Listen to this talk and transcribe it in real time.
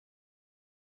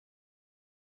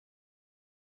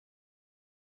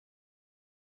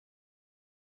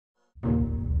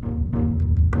%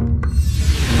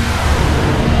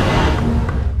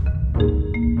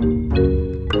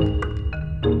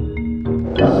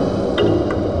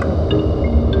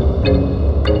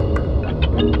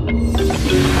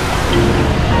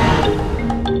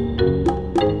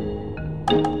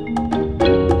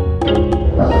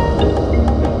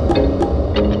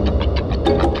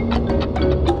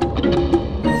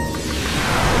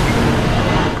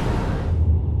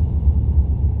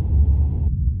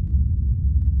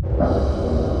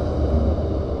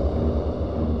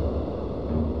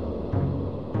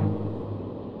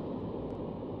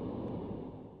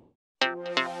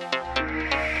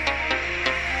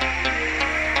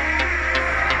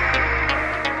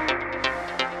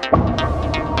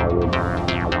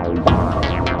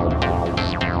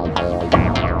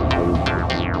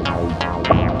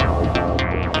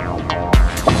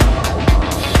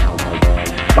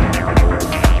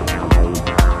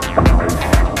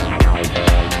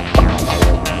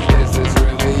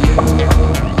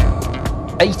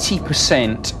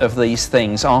 of these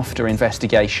things after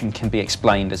investigation can be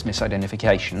explained as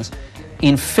misidentifications.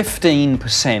 In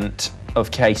 15%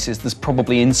 of cases there's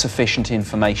probably insufficient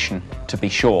information to be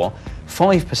sure.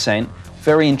 5%,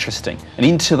 very interesting, and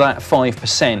into that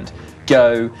 5%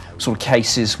 go sort of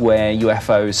cases where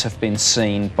UFOs have been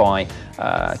seen by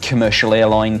commercial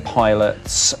airline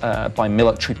pilots, by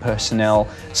military personnel,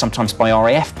 sometimes by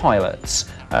RAF pilots,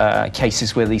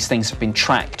 cases where these things have been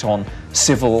tracked on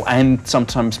civil and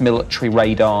sometimes military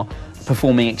radar,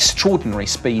 performing extraordinary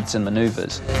speeds and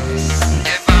manoeuvres.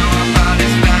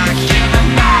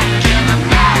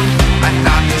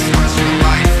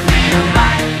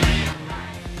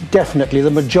 Definitely, the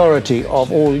majority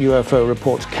of all UFO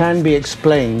reports can be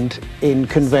explained in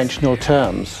conventional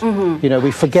terms. You know,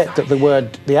 we forget that the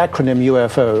acronym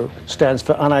UFO stands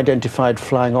for unidentified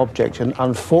flying object, and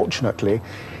unfortunately,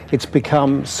 it's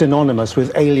become synonymous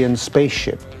with alien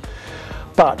spaceship.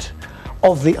 But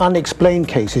of the unexplained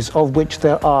cases, of which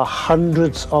there are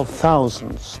hundreds of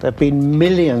thousands, there have been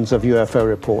millions of UFO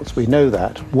reports, we know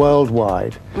that,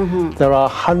 worldwide. There are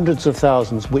hundreds of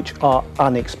thousands which are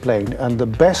unexplained, and the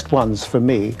best ones for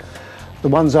me, the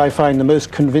ones I find the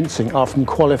most convincing, are from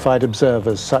qualified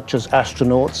observers such as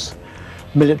astronauts,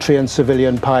 military and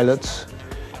civilian pilots,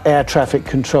 air traffic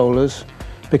controllers,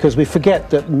 because we forget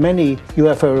that many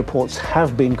UFO reports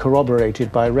have been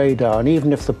corroborated by radar, and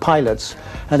even if the pilots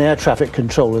and air traffic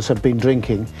controllers have been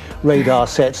drinking, radar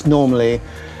sets normally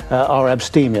are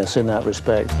abstemious in that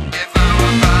respect.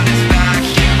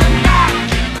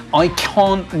 I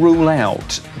can't rule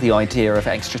out the idea of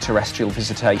extraterrestrial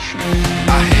visitation.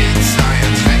 I hate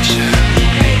science fiction.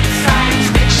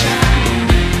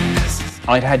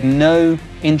 I'd had no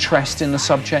interest in the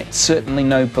subject, certainly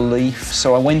no belief,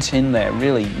 so I went in there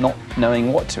really not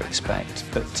knowing what to expect.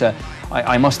 But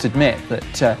I must admit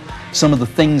that some of the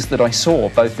things that I saw,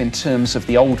 both in terms of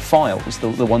the old files,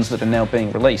 the ones that are now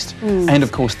being released, and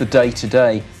of course the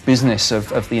day-to-day business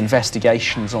of the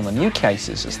investigations on the new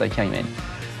cases as they came in,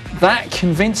 that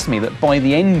convinced me that by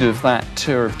the end of that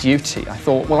tour of duty, I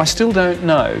thought, well, I still don't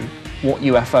know what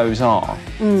UFOs are,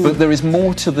 but there is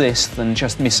more to this than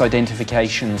just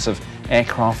misidentifications of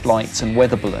aircraft lights and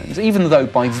weather balloons, even though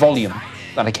by volume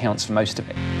that accounts for most of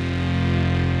it.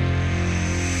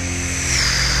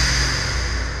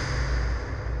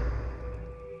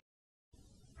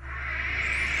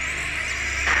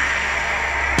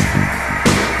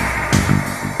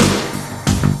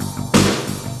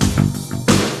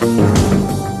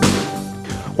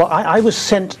 Well, I was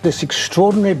sent this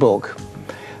extraordinary book,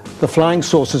 The Flying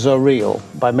Saucers Are Real,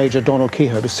 by Major Donald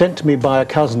Kehoe. It was sent to me by a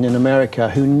cousin in America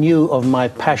who knew of my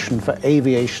passion for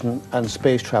aviation and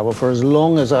space travel for as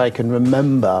long as I can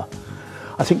remember.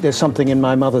 I think there's something in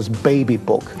my mother's baby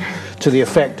book to the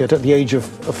effect that at the age of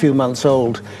a few months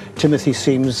old, Timothy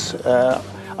seems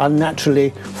unnaturally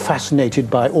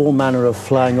fascinated by all manner of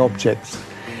flying objects.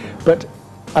 But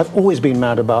I've always been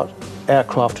mad about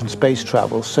aircraft and space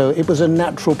travel, so it was a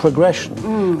natural progression.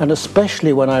 And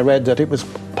especially when I read that it was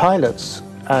pilots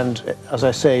and, as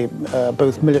I say,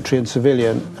 both military and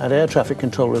civilian and air traffic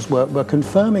controllers were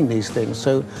confirming these things,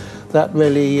 so that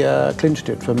really clinched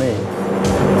it for me.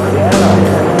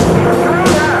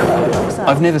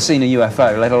 I've never seen a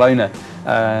UFO, let alone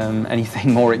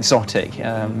anything more exotic in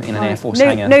an Air Force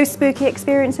hangar. No spooky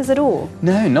experiences at all?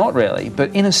 No, not really,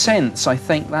 but in a sense I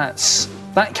think that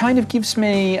kind of gives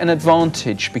me an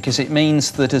advantage, because it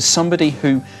means that as somebody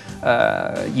who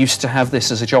used to have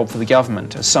this as a job for the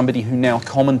government, as somebody who now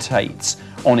commentates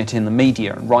on it in the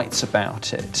media and writes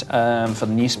about it for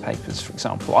the newspapers, for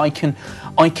example, I can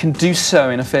do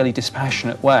so in a fairly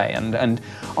dispassionate way, and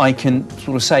I can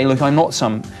sort of say, look, I'm not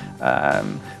some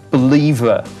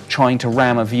believer trying to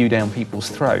ram a view down people's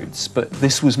throats, but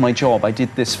this was my job. I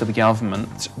did this for the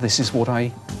government. This is what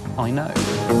I know.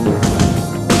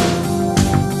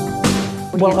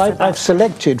 Well, I've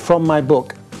selected from my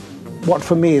book what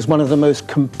for me is one of the most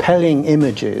compelling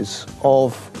images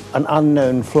of an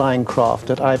unknown flying craft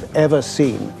that I've ever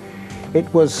seen.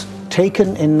 It was taken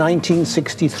in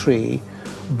 1963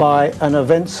 by an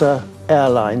Avenza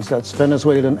Airlines, that's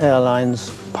Venezuelan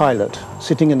Airlines pilot,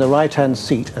 sitting in the right-hand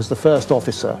seat as the first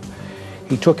officer.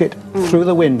 He took it through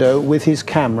the window with his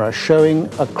camera, showing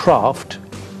a craft,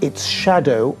 its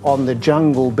shadow on the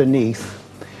jungle beneath,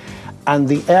 and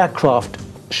the aircraft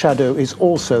shadow is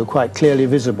also quite clearly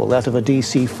visible, that of a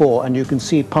DC-4, and you can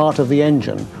see part of the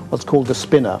engine, what's called the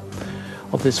spinner,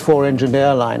 of this four-engined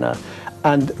airliner.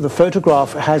 And the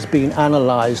photograph has been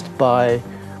analyzed by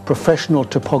professional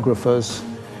topographers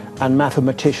and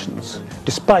mathematicians,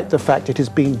 despite the fact it was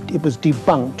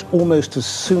debunked almost as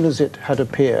soon as it had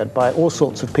appeared by all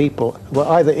sorts of people who were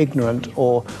either ignorant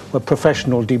or were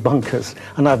professional debunkers.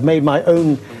 And I've made my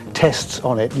own tests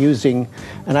on it using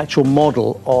an actual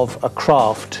model of a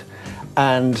craft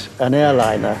and an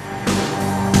airliner.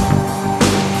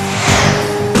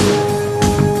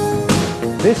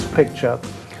 This picture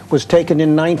was taken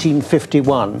in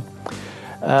 1951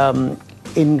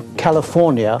 in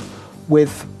California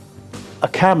with a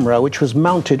camera which was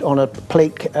mounted on a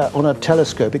plate, on a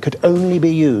telescope. It could only be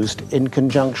used in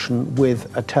conjunction with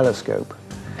a telescope.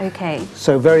 Okay.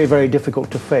 So very, very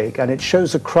difficult to fake. And it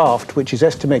shows a craft which is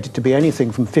estimated to be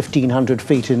anything from 1,500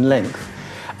 feet in length,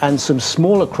 and some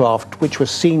smaller craft which were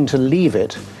seen to leave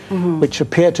it, which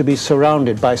appear to be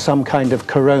surrounded by some kind of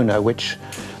corona, which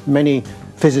many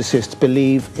physicists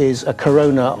believe is a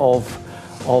corona of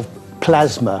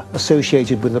plasma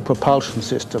associated with the propulsion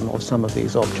system of some of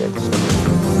these objects.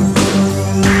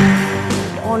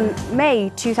 On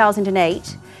May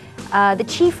 2008, the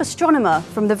chief astronomer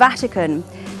from the Vatican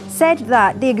said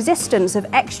that the existence of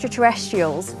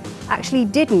extraterrestrials actually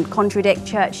didn't contradict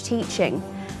church teaching.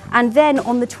 And then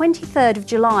on the 23rd of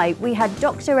July, we had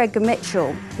Dr. Edgar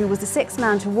Mitchell, who was the sixth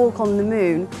man to walk on the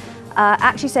moon,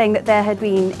 actually saying that there had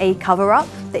been a cover-up,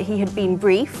 that he had been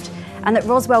briefed, and that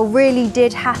Roswell really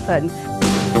did happen.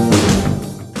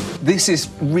 This is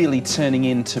really turning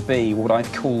into be what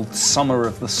I've called Summer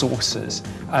of the Saucers.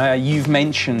 You've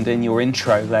mentioned in your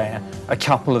intro there a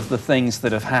couple of the things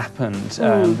that have happened,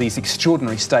 these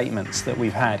extraordinary statements that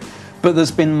we've had, but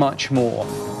there's been much more.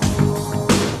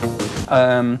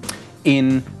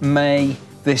 In May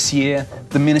this year,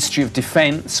 the Ministry of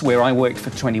Defence, where I worked for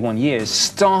 21 years,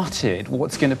 started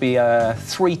what's going to be a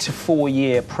 3 to 4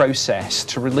 year process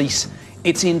to release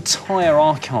its entire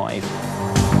archive.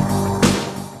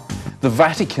 The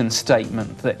Vatican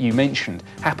statement that you mentioned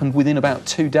happened within about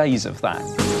 2 days of that.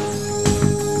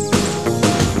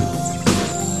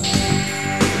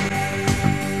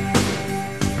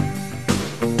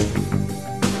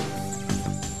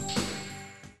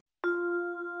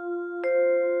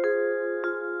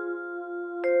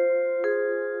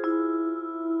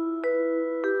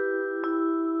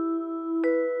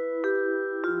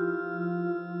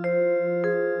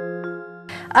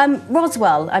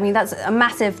 Roswell, I mean, that's a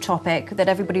massive topic that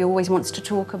everybody always wants to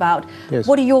talk about. Yes.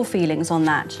 What are your feelings on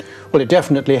that? Well, it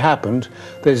definitely happened.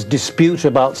 There's dispute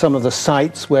about some of the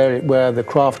sites where the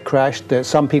craft crashed.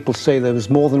 Some people say there was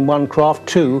more than one craft,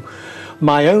 too.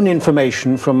 My own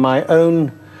information from my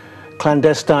own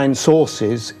clandestine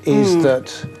sources is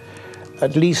that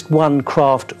at least one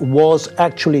craft was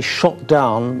actually shot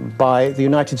down by the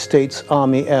United States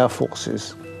Army Air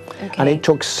Forces. Okay. And it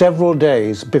took several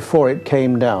days before it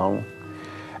came down.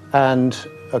 And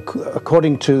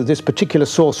according to this particular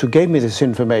source who gave me this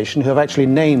information, who I've actually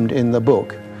named in the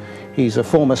book, he's a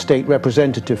former state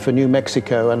representative for New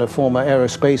Mexico and a former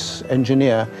aerospace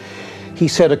engineer, he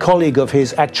said a colleague of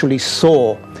his actually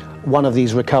saw one of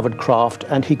these recovered craft,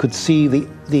 and he could see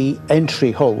the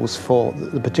entry holes for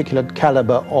the particular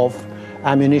caliber of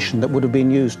ammunition that would have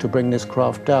been used to bring this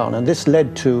craft down. And this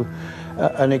led to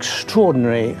an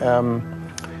extraordinary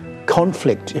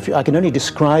conflict, if I can only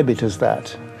describe it as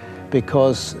that,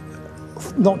 because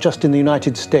not just in the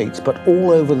United States, but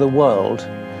all over the world,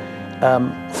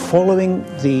 following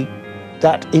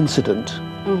that incident,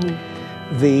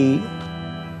 the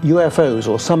UFOs,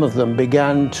 or some of them,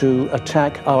 began to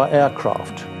attack our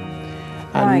aircraft.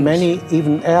 And many,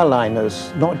 even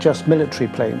airliners, not just military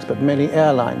planes, but many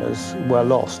airliners were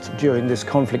lost during this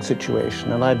conflict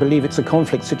situation. And I believe it's a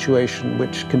conflict situation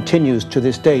which continues to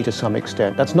this day to some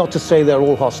extent. That's not to say they're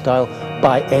all hostile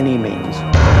by any means.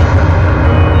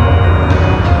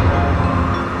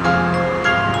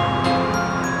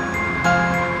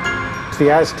 the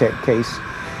Aztec case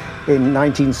in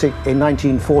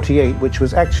 1948, which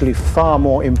was actually far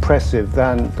more impressive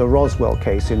than the Roswell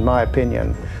case, in my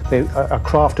opinion. A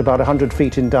craft about 100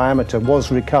 feet in diameter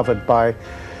was recovered by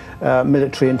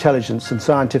military intelligence and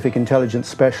scientific intelligence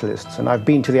specialists, and I've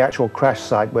been to the actual crash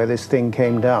site where this thing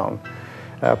came down,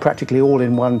 practically all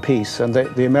in one piece, and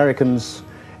the Americans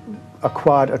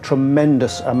acquired a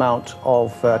tremendous amount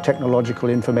of technological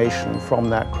information from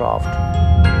that craft.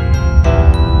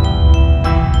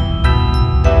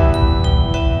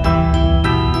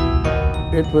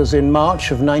 It was in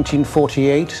March of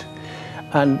 1948,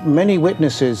 and many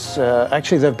witnesses,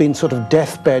 actually there have been sort of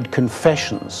deathbed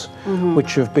confessions,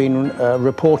 which have been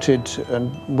reported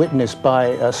and witnessed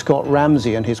by Scott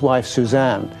Ramsey and his wife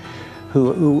Suzanne,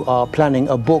 who are planning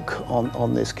a book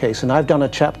on this case. And I've done a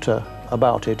chapter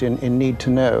about it in Need to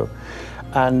Know.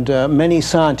 And many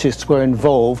scientists were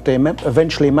involved. They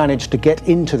eventually managed to get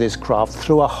into this craft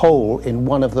through a hole in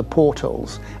one of the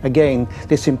portholes. Again,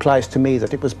 this implies to me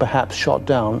that it was perhaps shot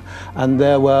down. And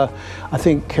there were, I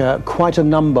think, quite a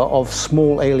number of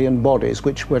small alien bodies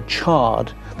which were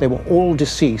charred. They were all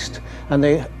deceased, and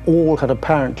they all had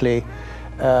apparently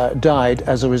died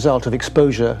as a result of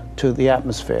exposure to the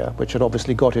atmosphere, which had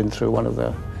obviously got in through one of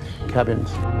the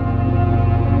cabins.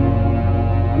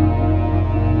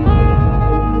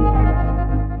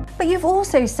 But you've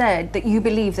also said that you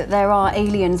believe that there are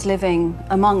aliens living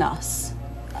among us.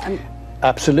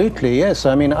 Absolutely, yes.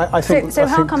 I mean, I think... So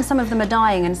how come some of them are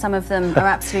dying and some of them are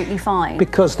absolutely fine?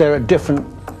 Because there are different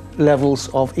levels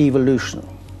of evolution.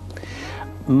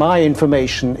 My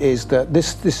information is that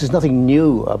this is nothing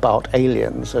new about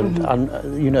aliens, and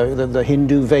you know, the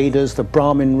Hindu Vedas, the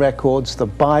Brahmin records, the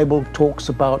Bible talks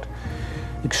about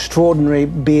extraordinary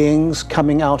beings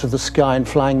coming out of the sky in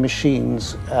flying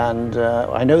machines, and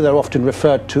I know they're often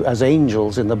referred to as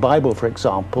angels in the Bible, for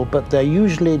example, but they're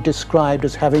usually described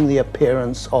as having the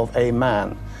appearance of a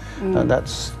man. And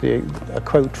that's a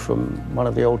quote from one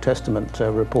of the Old Testament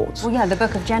reports. Well, yeah, the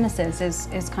book of Genesis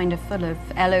is kind of full of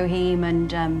Elohim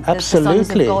and Absolutely. the sons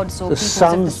of God saw peoples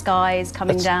of the skies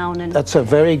coming down. And that's a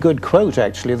very good quote,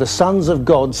 actually. The sons of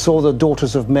God saw the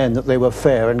daughters of men that they were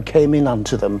fair and came in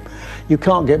unto them. You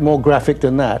can't get more graphic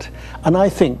than that. And I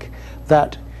think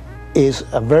that is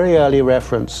a very early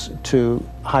reference to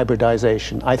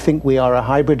hybridization. I think we are a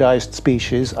hybridized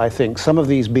species. I think some of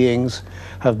these beings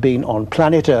have been on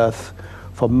planet Earth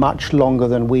for much longer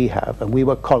than we have, and we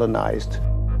were colonized.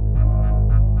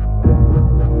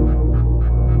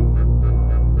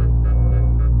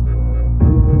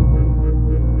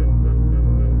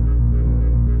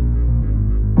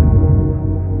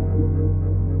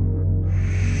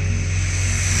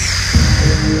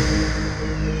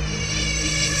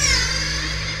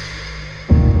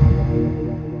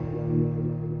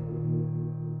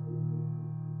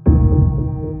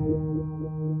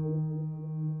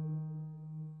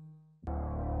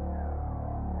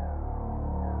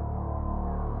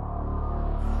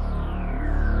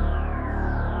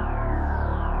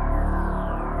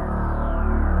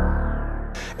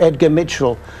 Edgar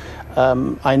Mitchell,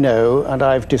 I know, and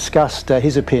I've discussed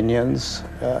his opinions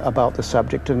about the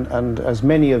subject, and as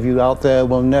many of you out there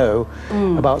will know,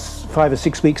 about 5 or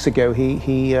 6 weeks ago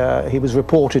he was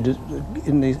reported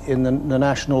in the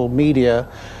national media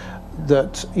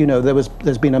that, you know,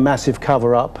 there's been a massive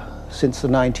cover-up since the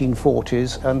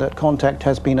 1940s, and that contact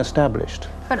has been established.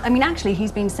 But I mean, actually,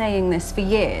 he's been saying this for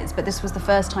years, but this was the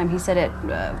first time he said it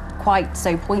quite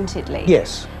so pointedly.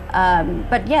 Yes.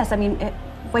 But yes, I mean,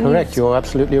 correct, you're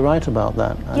absolutely right about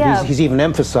that. And yeah. he's even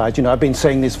emphasized, you know, I've been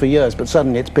saying this for years, but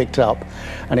suddenly it's picked up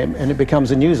and it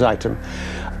becomes a news item.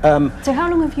 So how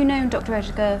long have you known Dr.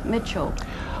 Edgar Mitchell?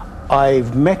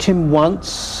 I've met him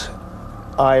once.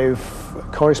 I've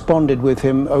corresponded with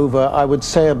him over, I would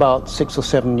say, about 6 or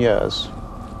 7 years.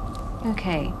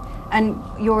 Okay. And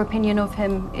your opinion of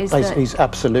him is that... He's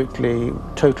absolutely,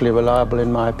 totally reliable,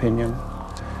 in my opinion,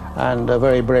 and a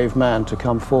very brave man to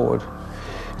come forward.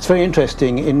 It's very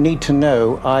interesting. In Need to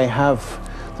Know, I have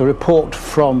the report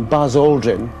from Buzz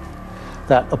Aldrin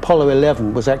that Apollo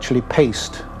 11 was actually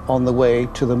paced on the way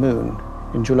to the moon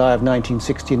in July of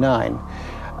 1969.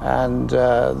 And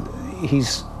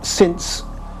he's since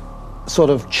sort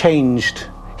of changed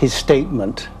his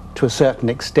statement to a certain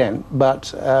extent,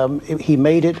 but he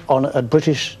made it on a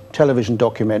British television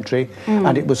documentary,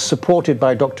 and it was supported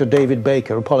by Dr. David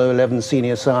Baker, Apollo 11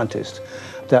 senior scientist,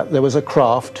 that there was a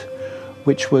craft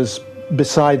which was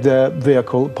beside the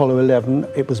vehicle, Apollo 11.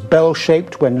 It was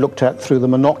bell-shaped when looked at through the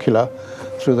monocular,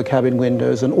 through the cabin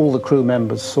windows, and all the crew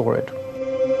members saw it.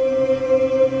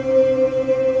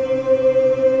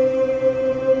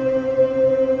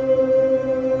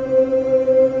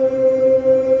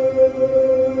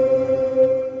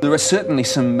 there are certainly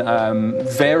some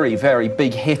very, very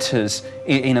big hitters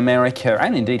in America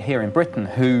and indeed here in Britain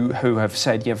who have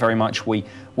said, yeah, very much we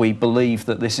believe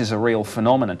that this is a real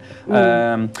phenomenon.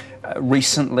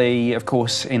 Recently, of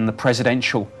course, in the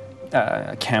presidential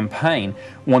campaign,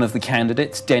 one of the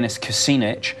candidates, Dennis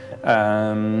Kucinich,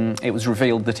 it was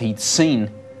revealed that he'd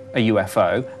seen a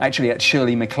UFO, actually at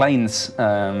Shirley MacLaine's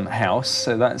house,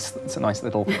 so that's a nice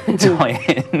little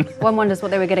tie-in. One wonders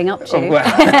what they were getting up to.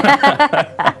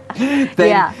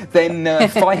 Then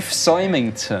Fife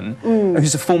Symington,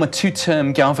 who's a former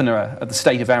two-term governor of the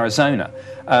state of Arizona,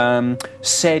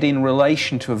 said in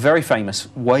relation to a very famous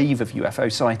wave of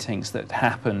UFO sightings that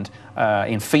happened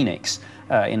in Phoenix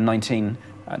in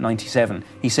 1997,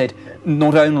 he said,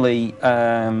 not only,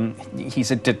 he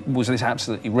said, was this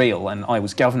absolutely real, and I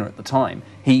was governor at the time,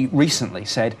 he recently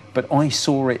said, but I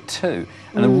saw it too.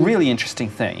 And the really interesting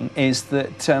thing is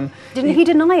that... Didn't he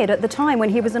deny it at the time when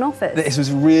he was in office? This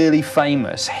was really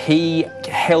famous. He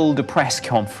held a press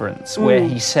conference where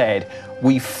he said,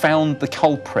 we found the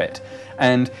culprit,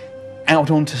 and out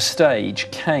onto stage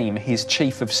came his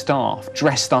chief of staff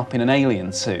dressed up in an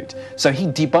alien suit. So he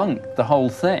debunked the whole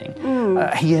thing.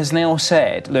 He has now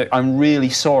said, look, I'm really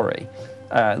sorry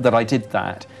that I did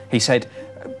that. He said,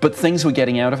 but things were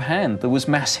getting out of hand. There was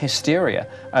mass hysteria.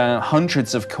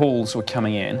 Hundreds of calls were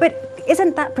coming in. But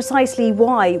isn't that precisely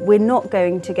why we're not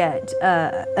going to get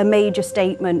a major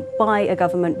statement by a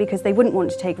government, because they wouldn't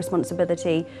want to take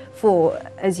responsibility for,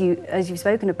 as you've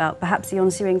spoken about, perhaps the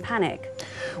ensuing panic?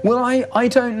 Well, I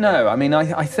don't know. I mean,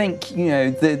 I think, you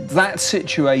know, that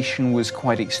situation was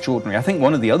quite extraordinary. I think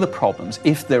one of the other problems,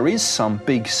 if there is some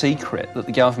big secret that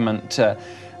the government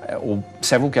or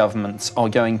several governments are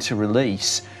going to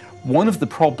release, one of the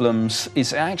problems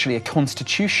is actually a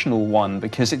constitutional one,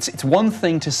 because it's one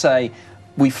thing to say,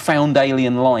 we found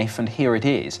alien life and here it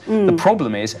is. The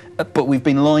problem is, but we've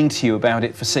been lying to you about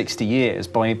it for 60 years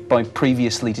by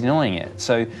previously denying it.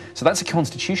 So that's a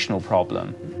constitutional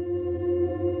problem.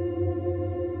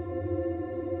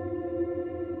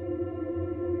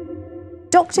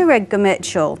 Dr. Edgar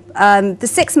Mitchell, the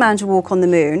sixth man to walk on the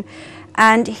moon,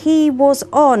 and he was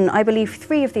on, I believe,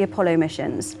 3 of the Apollo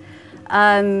missions.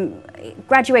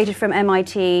 Graduated from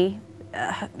MIT,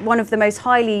 one of the most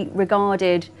highly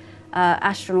regarded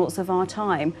astronauts of our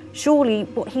time. Surely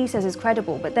what he says is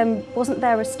credible, but then wasn't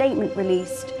there a statement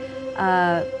released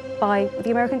by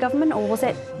the American government, or was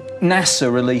it?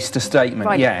 NASA released a statement,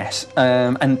 right. Yes,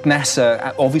 and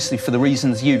NASA, obviously for the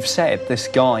reasons you've said, this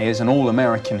guy is an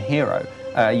all-American hero.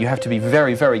 You have to be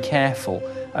very, very careful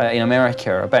in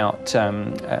America about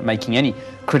making any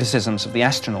criticisms of the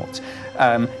astronauts.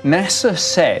 NASA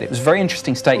said, it was a very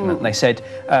interesting statement, they said,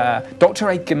 Dr.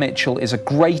 Edgar Mitchell is a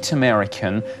great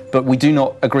American, but we do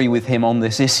not agree with him on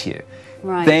this issue.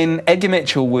 Right. Then Edgar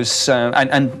Mitchell was,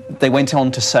 and they went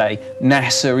on to say,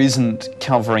 NASA isn't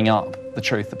covering up the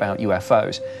truth about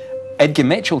UFOs. Edgar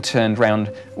Mitchell turned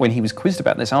round when he was quizzed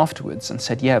about this afterwards and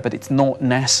said, yeah, but it's not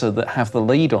NASA that have the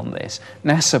lead on this.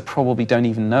 NASA probably don't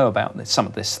even know about this, some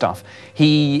of this stuff.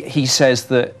 He says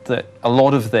that a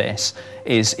lot of this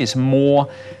is more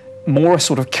a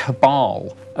sort of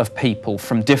cabal of people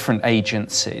from different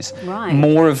agencies. Right.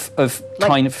 More of like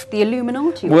kind of... the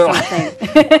Illuminati or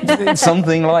something.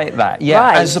 Something like that, yeah.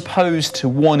 Right. As opposed to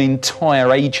one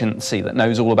entire agency that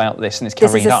knows all about this and is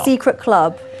covering it up. This is a secret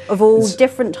club of all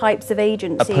different types of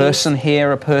agencies. A person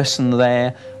here, a person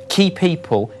there, key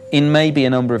people in maybe a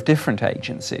number of different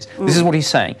agencies. This is what he's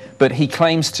saying, but he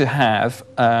claims to have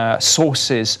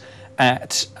sources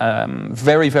at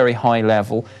very, very high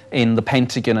level in the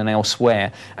Pentagon and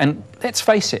elsewhere. And let's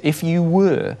face it, if you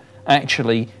were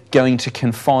actually going to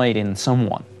confide in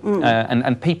someone,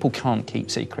 and people can't keep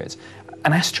secrets,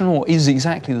 an astronaut is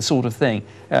exactly the sort of thing,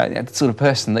 the sort of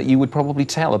person that you would probably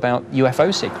tell about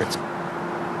UFO secrets.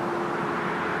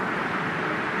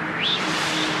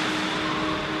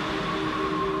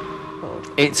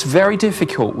 It's very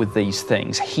difficult with these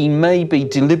things. He may be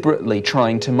deliberately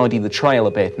trying to muddy the trail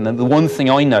a bit, and the one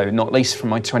thing I know, not least from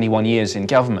my 21 years in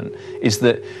government, is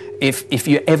that if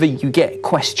you get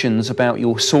questions about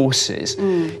your sources,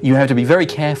 you have to be very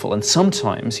careful, and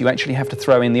sometimes you actually have to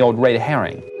throw in the odd red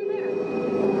herring.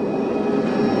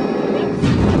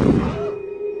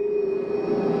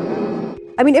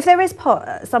 I mean, if there is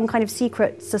some kind of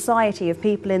secret society of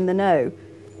people in the know,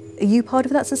 Are you part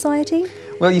of that society?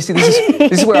 Well, you see, this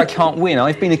is where I can't win.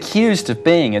 I've been accused of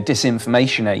being a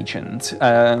disinformation agent,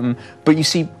 but you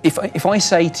see, if I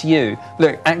say to you,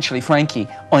 look, actually, Frankie,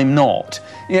 I'm not,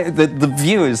 you know, the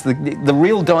viewers, the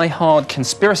real die-hard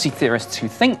conspiracy theorists who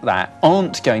think that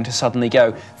aren't going to suddenly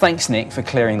go, thanks, Nick, for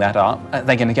clearing that up.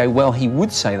 They're going to go, well, he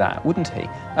would say that, wouldn't he?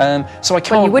 So I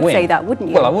can't win. Well, you would say that, wouldn't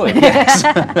you? Well, I would, yes.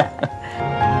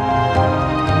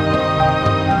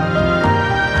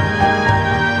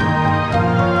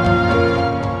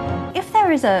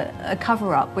 There is a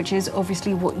cover-up, which is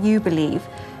obviously what you believe.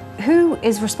 Who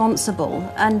is responsible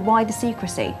and why the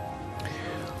secrecy?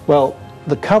 Well,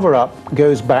 the cover-up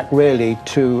goes back really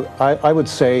to, I would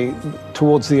say,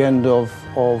 towards the end of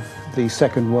the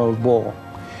Second World War.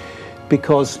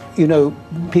 Because, you know,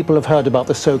 people have heard about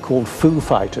the so-called Foo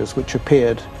Fighters, which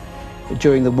appeared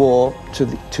during the war to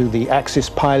the Axis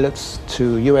pilots,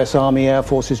 to US Army Air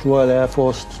Forces, Royal Air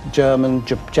Force, German,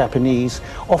 Japanese,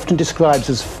 often described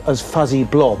as fuzzy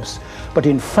blobs. But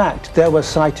in fact, there were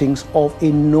sightings of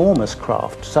enormous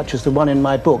craft, such as the one in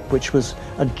my book, which was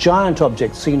a giant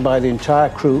object seen by the entire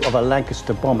crew of a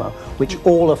Lancaster bomber, which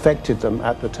all affected them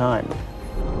at the time.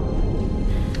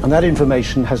 And that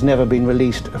information has never been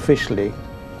released officially.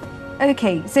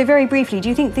 Okay, so very briefly, do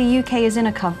you think the UK is in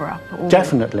a cover-up?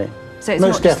 Definitely. So it's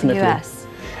most not just definitely. The US?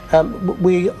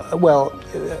 Well,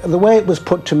 the way it was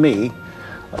put to me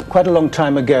quite a long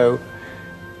time ago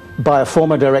by a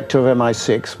former director of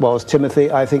MI6 was,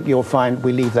 Timothy, I think you'll find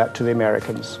we leave that to the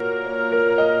Americans.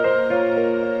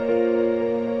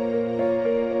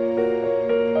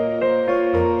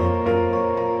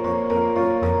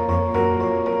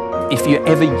 If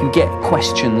you get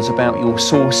questions about your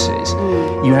sources,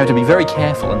 you have to be very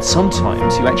careful, and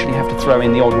sometimes you actually have to throw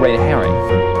in the odd red herring.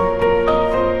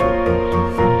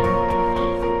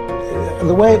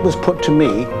 The way it was put to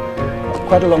me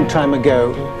quite a long time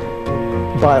ago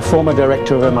by a former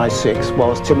director of MI6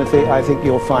 was, Timothy, I think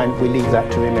you'll find we leave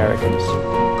that to the Americans.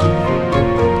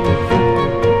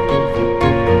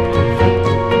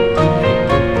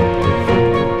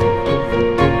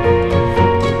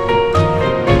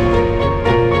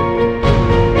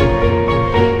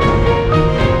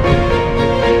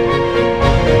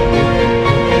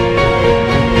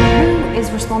 Who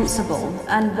is responsible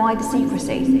and why the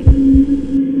secrecy?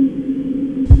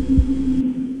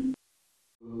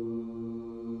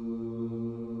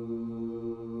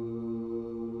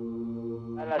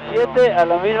 A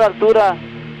la misma altura.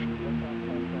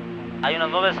 Hay unas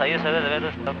nubes ahí, se debe de ver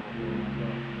esto.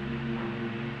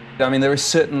 I mean, there is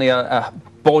certainly a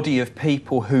body of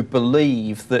people who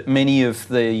believe that many of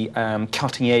the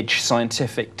cutting-edge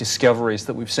scientific discoveries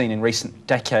that we've seen in recent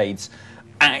decades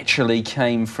actually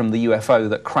came from the UFO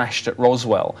that crashed at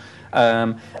Roswell.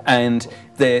 And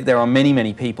there are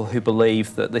many people who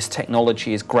believe that this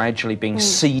technology is gradually being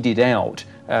seeded out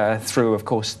through, of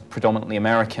course, predominantly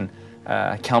American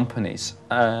companies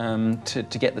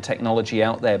to get the technology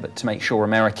out there, but to make sure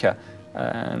America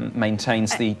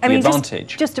maintains the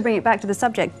advantage. Just to bring it back to the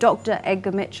subject, Dr.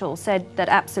 Edgar Mitchell said that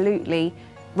absolutely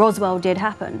Roswell did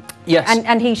happen. Yes.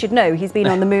 And he should know, he's been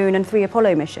on the moon and 3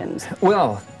 Apollo missions.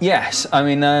 Well, yes, I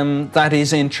mean, that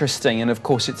is interesting, and of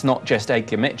course it's not just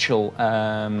Edgar Mitchell.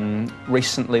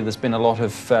 Recently there's been a lot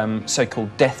of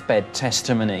so-called deathbed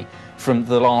testimony from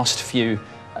the last few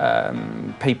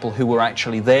people who were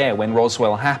actually there when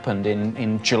Roswell happened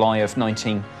in July of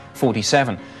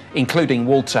 1947, including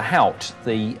Walter Haut,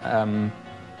 the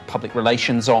public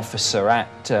relations officer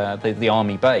at the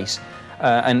Army base,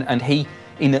 and he,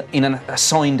 in a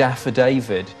signed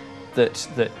affidavit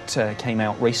that came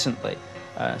out recently,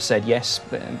 said yes,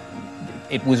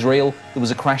 it was real, there was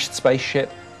a crashed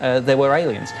spaceship, there were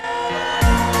aliens. Is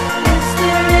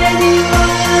there anyone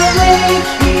awake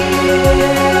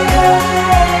here?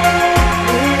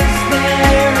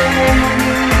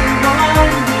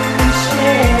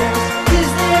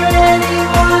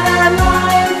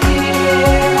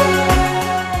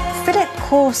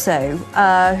 Corso,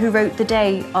 who wrote The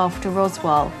Day After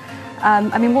Roswell.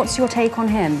 I mean, what's your take on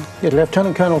him? Yeah,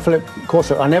 Lieutenant Colonel Philip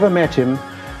Corso. I never met him,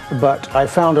 but I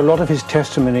found a lot of his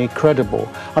testimony credible.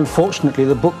 Unfortunately,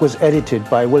 the book was edited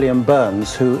by William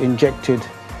Burns, who injected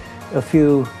a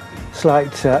few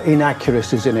slight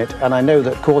inaccuracies in it, and I know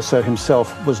that Corso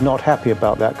himself was not happy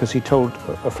about that because he told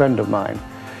a friend of mine.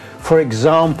 For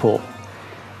example,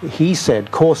 he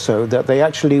said, Corso, that they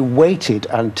actually waited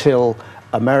until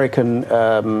American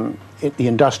the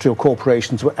industrial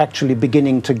corporations were actually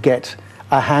beginning to get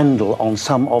a handle on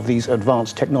some of these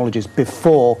advanced technologies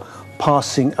before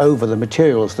passing over the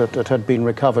materials that had been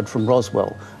recovered from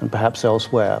Roswell and perhaps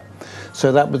elsewhere.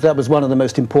 So that was one of the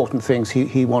most important things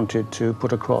he wanted to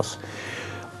put across.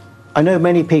 I know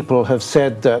many people have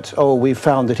said that, oh, we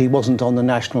found that he wasn't on the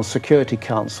National Security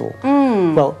Council.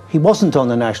 Well, he wasn't on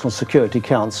the National Security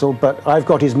Council, but I've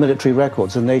got his military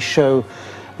records, and they show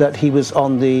that he was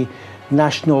on the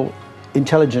National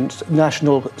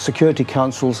Security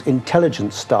Council's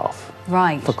intelligence staff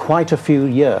for quite a few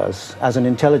years as an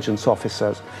intelligence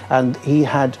officer, and he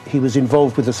was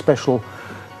involved with a special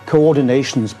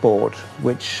coordinations board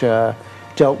which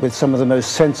dealt with some of the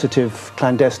most sensitive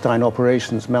clandestine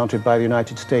operations mounted by the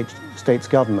United States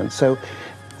government. So,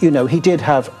 you know, he did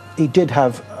have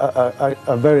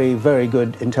a very, very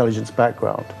good intelligence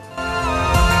background. Is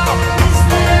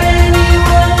there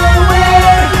anyone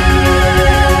aware here?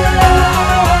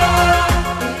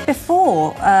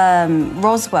 Before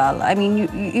Roswell, I mean,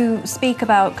 you speak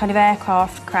about kind of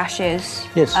aircraft crashes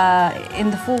in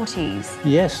the 40s.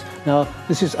 Yes. Now,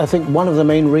 this is, I think, one of the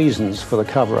main reasons for the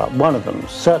cover-up. One of them,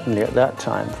 certainly at that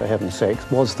time, for heaven's sakes,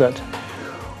 was that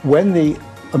when the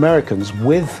Americans,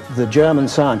 with the German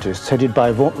scientists headed by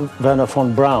Werner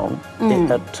von Braun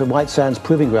at White Sands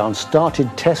Proving Ground, started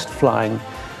test launching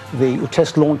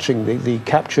the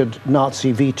captured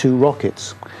Nazi V-2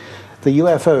 rockets, the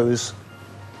UFOs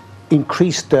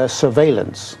increased their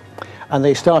surveillance, and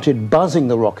they started buzzing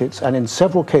the rockets, and in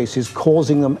several cases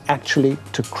causing them actually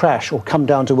to crash or come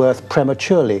down to Earth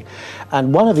prematurely.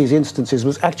 And one of these instances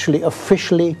was actually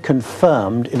officially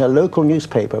confirmed in a local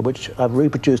newspaper, which I've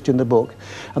reproduced in the book.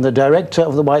 And the director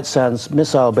of the White Sands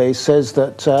missile base says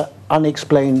that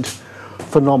unexplained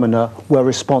phenomena were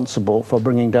responsible for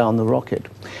bringing down the rocket.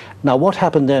 Now, what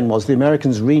happened then was the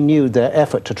Americans renewed their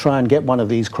effort to try and get one of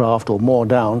these craft or more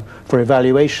down for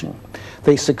evaluation.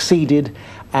 They succeeded,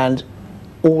 and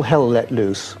all hell let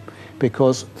loose,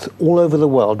 because all over the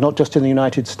world, not just in the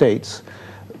United States,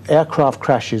 aircraft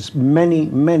crashes,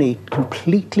 many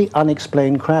completely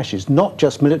unexplained crashes, not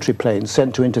just military planes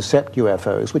sent to intercept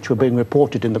UFOs, which were being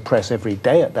reported in the press every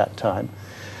day at that time,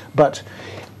 but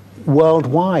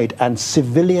worldwide, and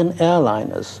civilian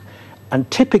airliners. And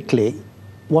typically,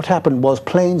 what happened was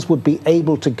planes would be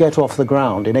able to get off the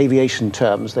ground. In aviation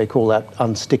terms, they call that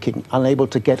unsticking, unable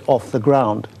to get off the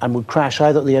ground, and would crash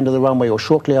either at the end of the runway or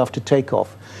shortly after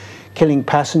takeoff, killing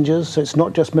passengers. So it's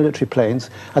not just military planes.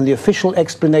 And the official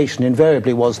explanation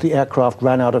invariably was the aircraft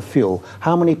ran out of fuel.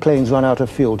 How many planes run out of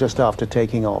fuel just after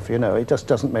taking off? You know, it just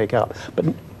doesn't make up.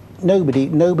 But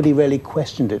nobody really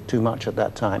questioned it too much at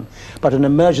that time. But an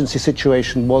emergency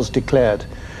situation was declared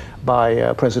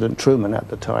by President Truman at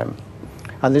the time.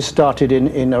 And this started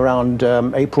in around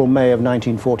April, May of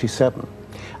 1947.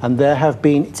 And there have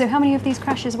been... So how many of these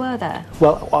crashes were there?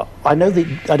 Well, I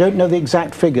don't know the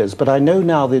exact figures, but I know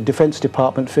now the Defense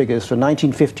Department figures for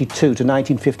 1952 to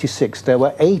 1956. There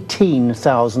were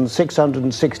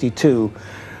 18,662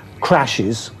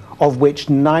 crashes, of which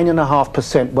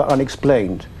 9.5% were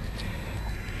unexplained.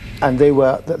 And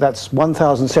that's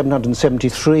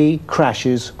 1,773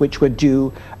 crashes which were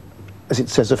due, as it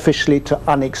says officially, to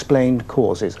unexplained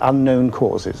causes, unknown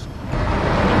causes.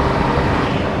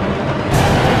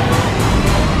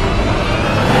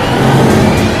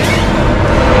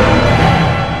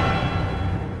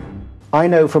 I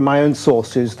know from my own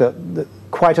sources that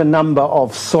quite a number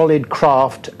of solid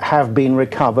craft have been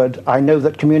recovered. I know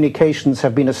that communications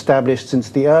have been established since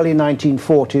the early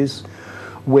 1940s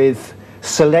with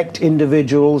select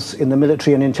individuals in the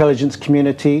military and intelligence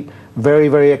community, very,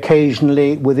 very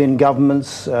occasionally within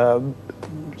governments,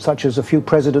 such as a few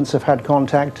presidents have had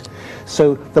contact.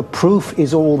 So the proof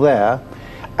is all there.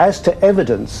 As to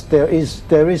evidence, there is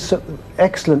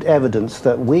excellent evidence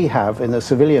that we have in the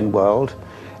civilian world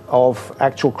of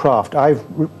actual craft. I've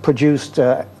produced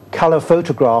color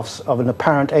photographs of an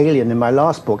apparent alien in my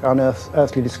last book,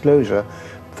 Unearthly Disclosure,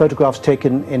 photographs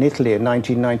taken in Italy in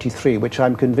 1993, which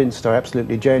I'm convinced are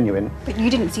absolutely genuine. But you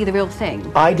didn't see the real thing?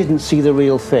 I didn't see the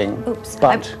real thing. Oops.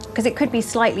 But because it could be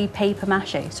slightly paper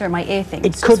mache. Sorry, my ear thing.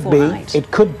 It could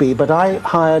be, but I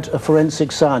hired a forensic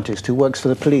scientist who works for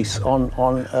the police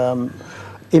on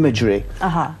imagery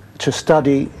to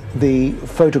study the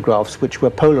photographs, which were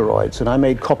Polaroids, and I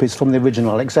made copies from the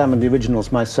original, examined the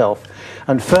originals myself.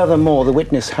 And furthermore, the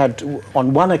witness had,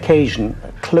 on one occasion,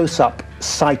 a close-up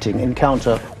sighting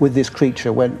encounter with this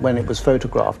creature when it was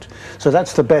photographed. So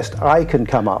that's the best I can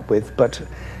come up with, but,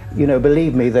 you know,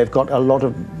 believe me, they've got a lot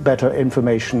of better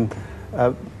information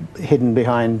hidden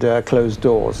behind closed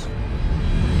doors.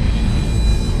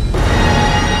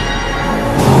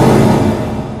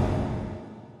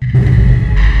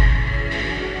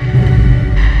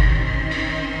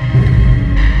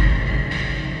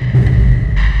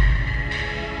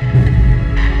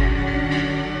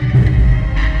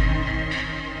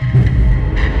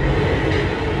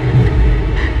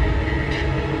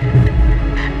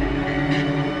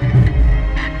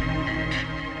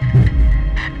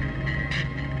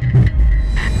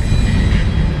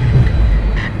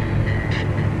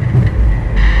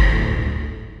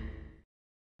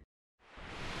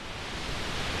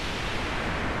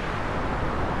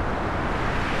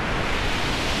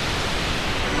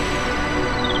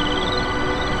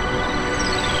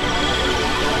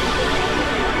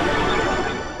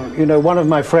 You know, one of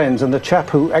my friends, and the chap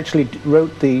who actually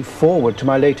wrote the foreword to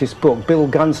my latest book, Bill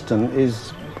Gunston,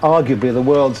 is arguably the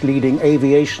world's leading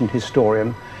aviation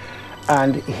historian,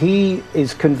 and he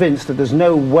is convinced that there's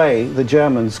no way the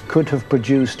Germans could have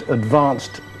produced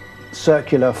advanced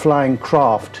circular flying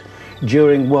craft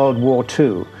during World War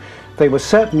II. They were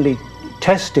certainly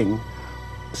testing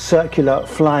circular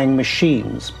flying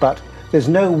machines, but there's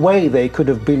no way they could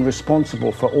have been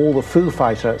responsible for all the Foo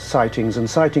Fighter sightings and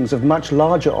sightings of much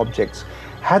larger objects.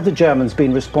 Had the Germans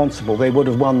been responsible, they would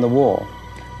have won the war.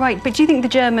 Right, but do you think the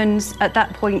Germans at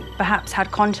that point perhaps had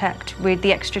contact with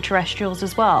the extraterrestrials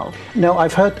as well? No,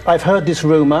 I've heard this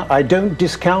rumor. I don't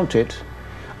discount it.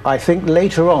 I think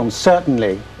later on,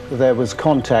 certainly, there was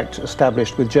contact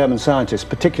established with German scientists,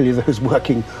 particularly those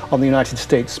working on the United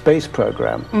States space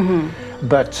program.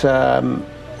 But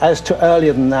as to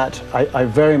earlier than that, I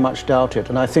very much doubt it.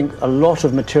 And I think a lot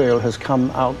of material has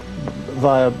come out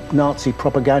via Nazi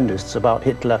propagandists about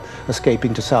Hitler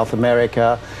escaping to South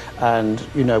America, and,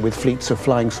 you know, with fleets of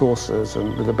flying saucers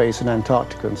and with a base in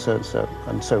Antarctica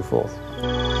and so forth.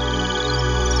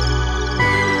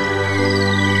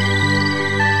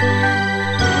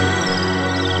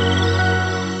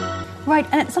 Right,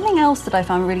 and something else that I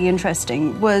found really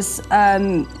interesting was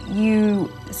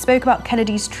you spoke about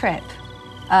Kennedy's trip,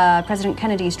 President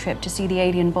Kennedy's trip to see the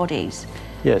alien bodies.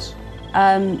 Yes.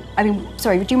 I mean,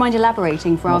 sorry, would you mind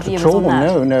elaborating for our viewers on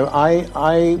that? No.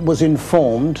 I was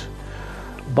informed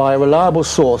by a reliable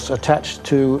source attached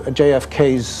to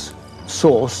JFK's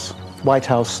source, White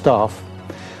House staff,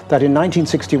 that in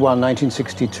 1961,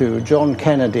 1962, John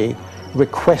Kennedy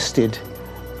requested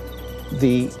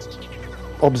the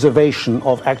observation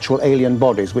of actual alien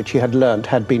bodies, which he had learned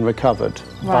had been recovered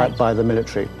by the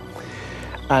military.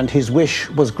 And his wish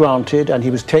was granted, and he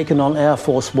was taken on Air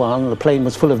Force One. The plane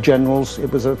was full of generals.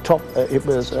 It was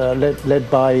led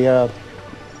by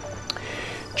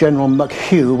General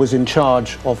McHugh, was in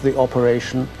charge of the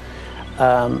operation.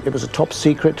 It was a top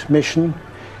secret mission.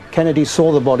 Kennedy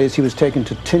saw the bodies. He was taken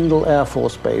to Tyndall Air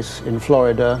Force Base in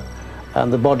Florida,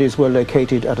 and the bodies were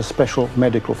located at a special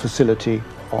medical facility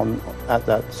at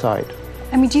that site.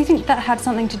 I mean, do you think that had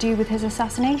something to do with his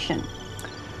assassination?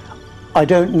 I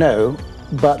don't know,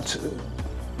 but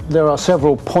there are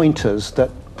several pointers that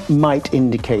might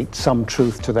indicate some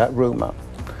truth to that rumor.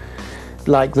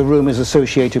 Like the rumors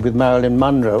associated with Marilyn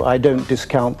Monroe, I don't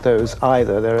discount those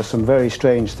either. There are some very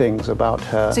strange things about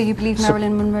her. So you believe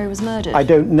Marilyn Monroe was murdered? I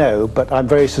don't know, but I'm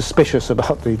very suspicious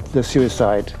about the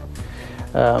suicide,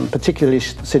 particularly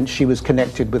since she was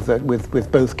connected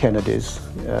with both Kennedys,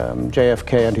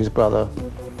 JFK and his brother.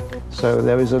 So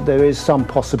there is some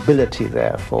possibility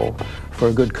there for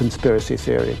a good conspiracy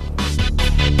theory.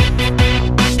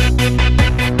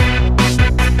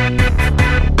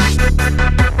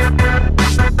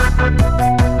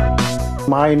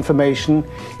 My information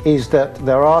is that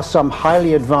there are some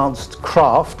highly advanced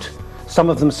craft, some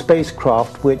of them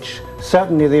spacecraft, which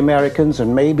certainly the Americans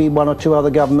and maybe one or two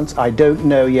other governments, I don't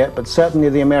know yet, but certainly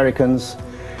the Americans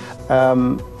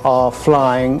are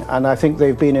flying, and I think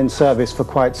they've been in service for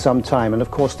quite some time. And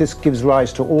of course this gives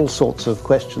rise to all sorts of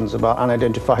questions about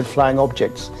unidentified flying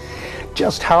objects.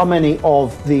 Just how many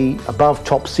of the above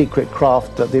top secret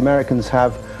craft that the Americans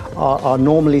have are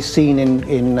normally seen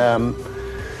in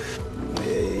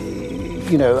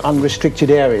you know, unrestricted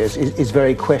areas is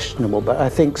very questionable, but I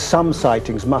think some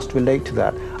sightings must relate to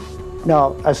that.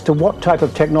 Now, as to what type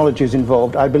of technology is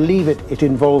involved, I believe it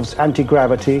involves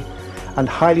anti-gravity and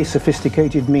highly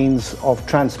sophisticated means of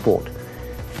transport.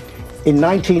 In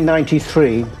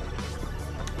 1993,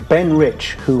 Ben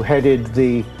Rich, who headed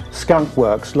the Skunk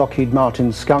Works, Lockheed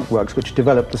Martin's Skunk Works, which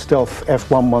developed the stealth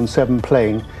F-117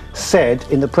 plane, said,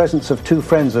 in the presence of two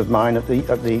friends of mine at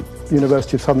the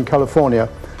University of California,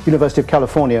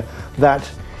 that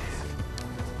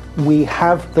we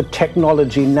have the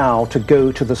technology now to go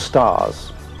to the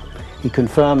stars. He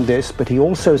confirmed this, but he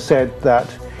also said that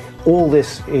all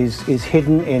this is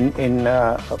hidden in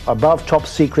above top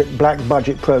secret black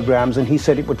budget programs, and he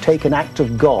said it would take an act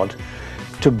of God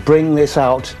to bring this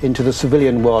out into the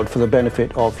civilian world for the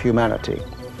benefit of humanity.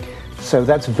 So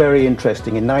that's very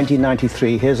interesting. In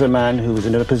 1993, here's a man who was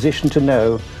in a position to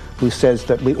know, who says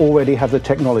that we already have the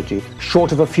technology,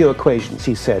 short of a few equations,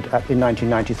 he said, in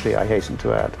 1993, I hasten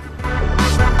to add.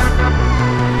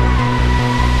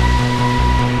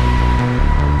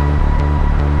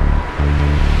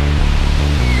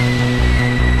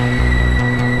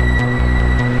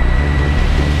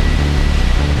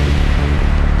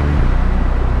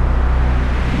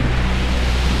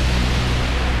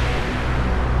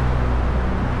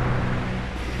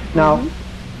 Now,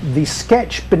 The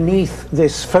sketch beneath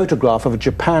this photograph of a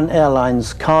Japan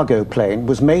Airlines cargo plane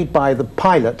was made by the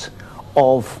pilot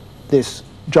of this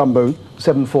Jumbo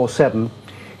 747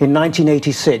 in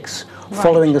 1986,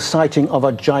 following the sighting of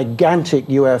a gigantic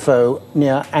UFO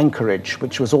near Anchorage,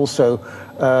 which was also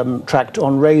tracked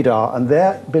on radar. And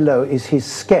there below is his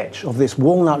sketch of this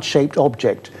walnut-shaped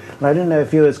object. And I don't know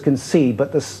if viewers can see,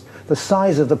 but the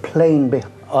size of the plane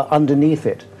underneath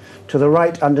it, to the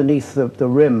right underneath the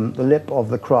rim, the lip of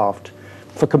the craft,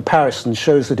 for comparison,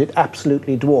 shows that it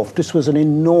absolutely dwarfed. This was an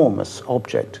enormous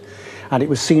object, and it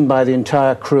was seen by the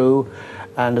entire crew,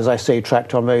 and as I say,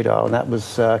 tracked on radar, and that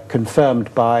was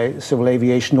confirmed by civil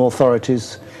aviation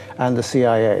authorities and the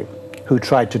CIA, who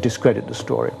tried to discredit the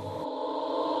story.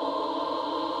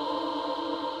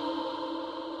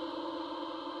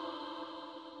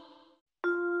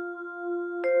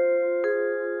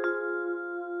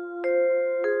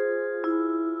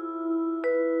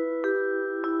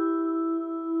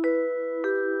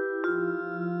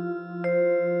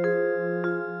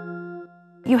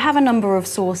 You have a number of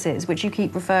sources which you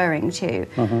keep referring to.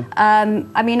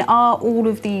 I mean, are all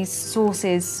of these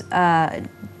sources,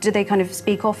 do they kind of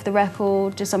speak off the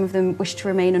record? Do some of them wish to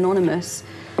remain anonymous?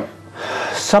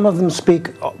 Some of them speak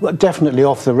definitely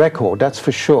off the record, that's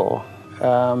for sure.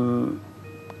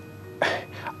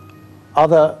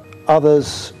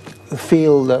 Others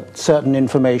feel that certain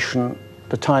information,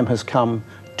 the time has come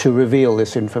to reveal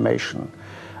this information.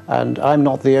 And I'm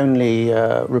not the only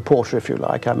reporter, if you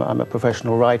like. I'm a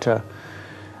professional writer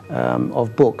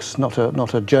of books, not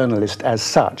a journalist as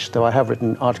such, though I have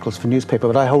written articles for newspaper,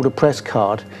 but I hold a press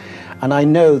card. And I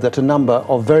know that a number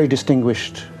of very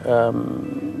distinguished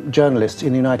journalists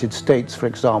in the United States, for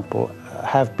example,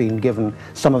 have been given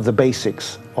some of the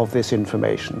basics of this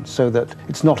information, so that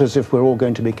it's not as if we're all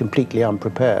going to be completely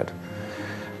unprepared.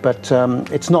 But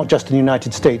it's not just in the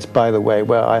United States, by the way,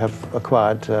 where I have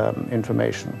acquired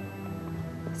information.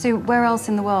 So where else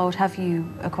in the world have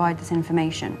you acquired this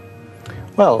information?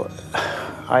 Well,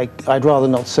 I'd rather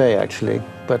not say, actually,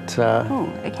 but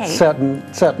okay.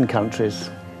 certain countries.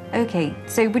 Okay,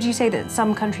 so would you say that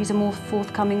some countries are more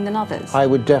forthcoming than others? I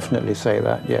would definitely say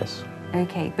that, yes.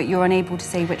 Okay, but you're unable to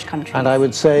say which countries? And I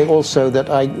would say also that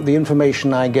the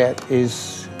information I get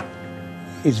is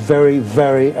very,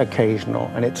 very occasional,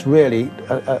 and it's really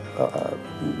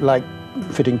like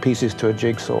fitting pieces to a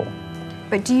jigsaw.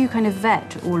 But do you kind of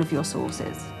vet all of your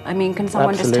sources? I mean, can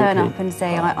someone Absolutely. just turn up and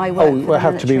say, I work for the military? I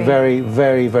have to be very,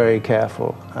 very, very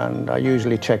careful, and I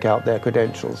usually check out their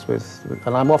credentials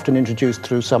and I'm often introduced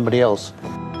through somebody else.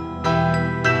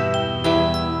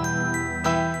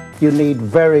 You need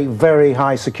very, very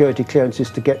high security clearances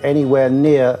to get anywhere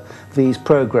near these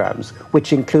programs,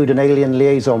 which include an alien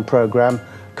liaison program.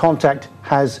 Contact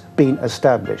has been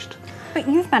established. But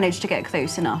you've managed to get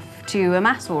close enough to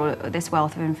amass all this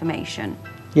wealth of information.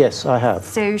 Yes, I have.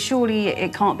 So surely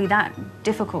it can't be that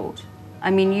difficult. I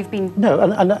mean, you've been... No,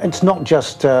 and it's not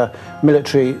just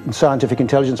military and scientific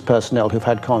intelligence personnel who've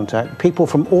had contact. People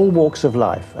from all walks of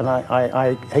life, and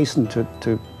I hasten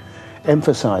to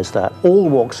emphasize that, all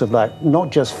walks of life,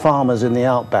 not just farmers in the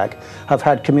outback, have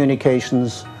had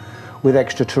communications with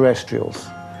extraterrestrials.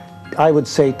 I would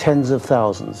say tens of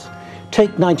thousands. Take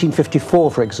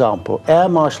 1954, for example, Air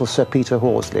Marshal Sir Peter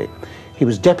Horsley. He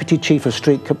was Deputy Chief of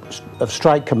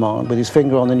Strike Command with his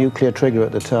finger on the nuclear trigger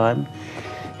at the time.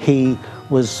 He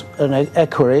was an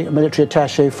equerry, a military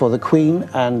attaché for the Queen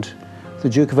and the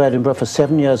Duke of Edinburgh for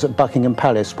 7 years at Buckingham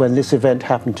Palace when this event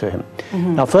happened to him.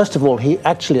 Now, first of all, he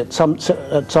actually at some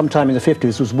time in the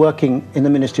 50s was working in the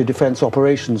Ministry of Defence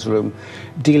Operations Room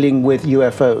dealing with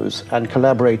UFOs and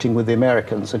collaborating with the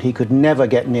Americans, and he could never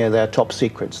get near their top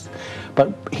secrets.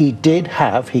 But he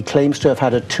claims to have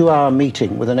had a 2-hour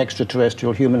meeting with an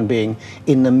extraterrestrial human being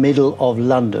in the middle of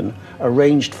London,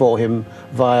 arranged for him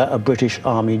via a British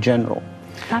Army general.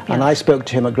 Fabulous. And I spoke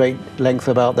to him at great length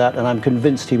about that, and I'm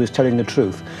convinced he was telling the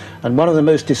truth. And one of the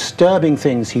most disturbing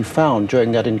things he found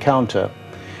during that encounter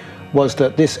was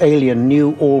that this alien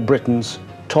knew all Britain's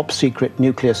top secret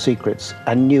nuclear secrets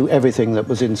and knew everything that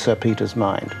was in Sir Peter's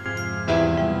mind.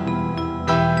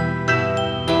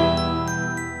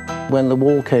 When the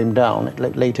wall came down,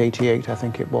 late '88 I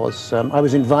think it was, I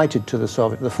was invited to the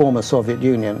former Soviet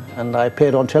Union, and I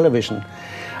appeared on television.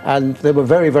 And they were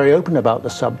very, very open about the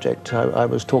subject. I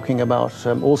was talking about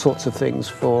all sorts of things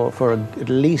for at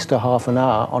least a half an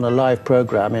hour on a live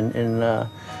program in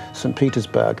St.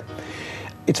 Petersburg.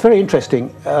 It's very interesting.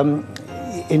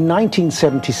 In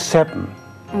 1977,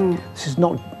 this is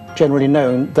not generally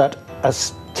known, that a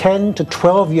 10 to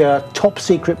 12-year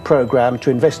top-secret program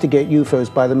to investigate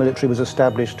UFOs by the military was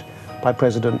established by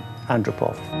President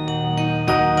Andropov.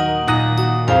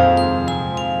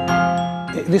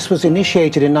 this was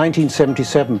initiated in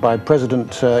 1977 by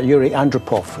President Yuri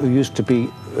Andropov, who used to be,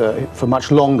 for much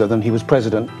longer than he was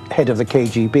president, head of the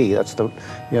KGB. That's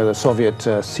the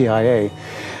Soviet CIA.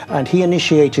 And he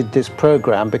initiated this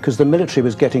program because the military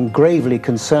was getting gravely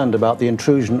concerned about the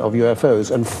intrusion of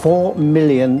UFOs, and 4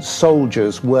 million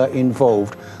soldiers were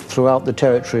involved throughout the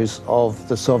territories of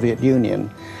the Soviet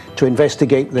Union to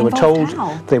investigate. They were told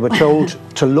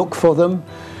to look for them,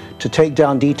 to take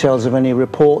down details of any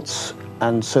reports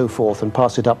and so forth, and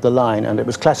pass it up the line. And it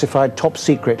was classified top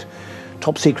secret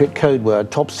code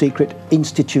word. Top secret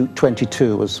Institute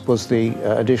 22 was the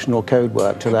additional code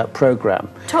word to that program.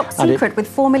 Top secret with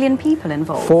 4 million people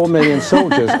involved. 4 million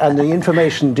soldiers, and the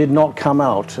information did not come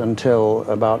out until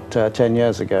about 10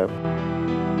 years ago.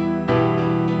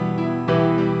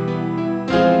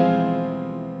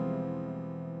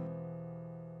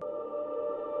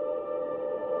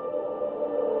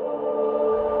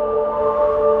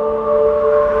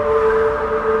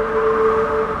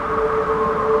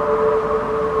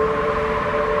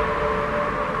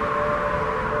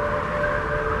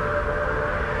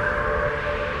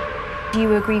 Do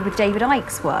you agree with David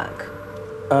Icke's work?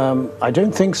 I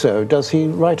don't think so. Does he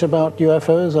write about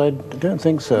UFOs? I don't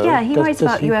think so. Yeah, he writes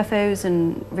about UFOs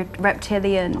and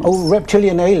reptilians. Oh,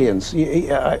 reptilian aliens.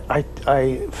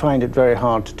 I find it very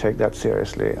hard to take that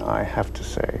seriously, I have to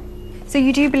say. So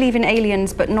you do believe in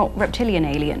aliens, but not reptilian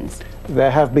aliens?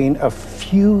 There have been a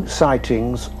few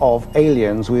sightings of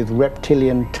aliens with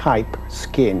reptilian-type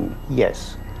skin,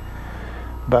 yes.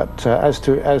 But as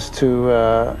to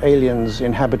aliens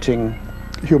inhabiting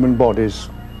human bodies,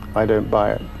 I don't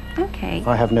buy it. Okay.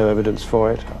 I have no evidence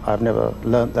for it. I've never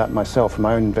learnt that myself from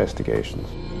my own investigations.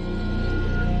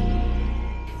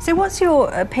 So what's your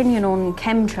opinion on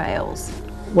chemtrails?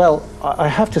 Well, I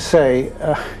have to say,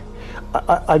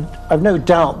 I've no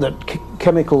doubt that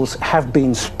chemicals have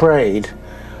been sprayed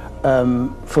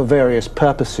for various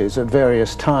purposes at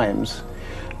various times,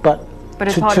 but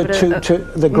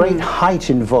to the great height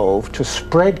involved to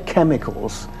spray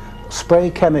chemicals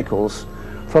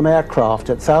from aircraft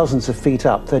at thousands of feet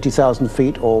up, 30,000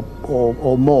 feet or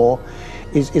more,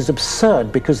 is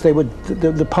absurd, because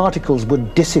the particles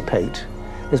would dissipate.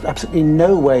 There's absolutely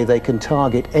no way they can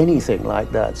target anything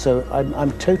like that. So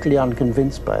I'm totally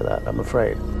unconvinced by that, I'm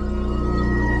afraid.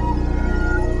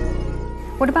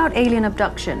 What about alien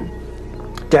abduction?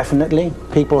 Definitely,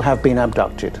 people have been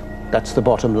abducted. That's the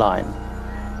bottom line.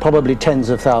 Probably tens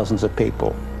of thousands of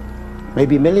people,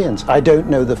 maybe millions. I don't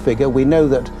know the figure. We know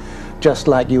that, just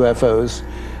like UFOs,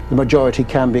 the majority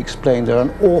can be explained. There are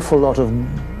an awful lot of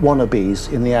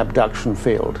wannabes in the abduction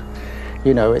field.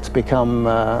 You know, it's become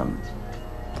a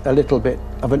little bit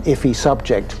of an iffy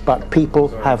subject, but people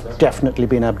have definitely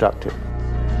been abducted.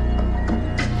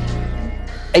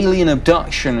 Alien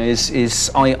abduction is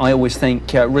I always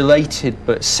think, related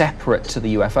but separate to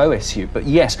the UFO issue. But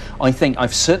yes, I think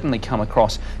I've certainly come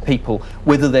across people,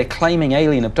 whether they're claiming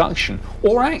alien abduction,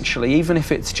 or actually, even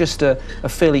if it's just a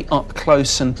fairly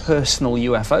up-close and personal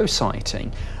UFO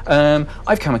sighting,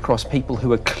 I've come across people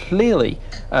who are clearly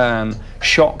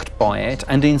shocked by it,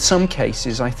 and in some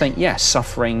cases, I think, yes,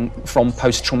 suffering from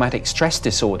post-traumatic stress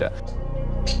disorder.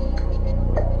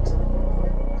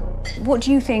 What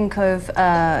do you think of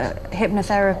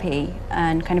hypnotherapy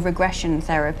and kind of regression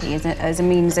therapy as a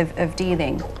means of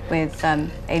dealing with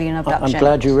alien abduction? I'm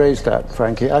glad you raised that,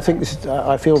 Frankie. I think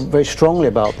I feel very strongly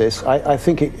about this. I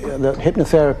think that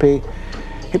hypnotherapy,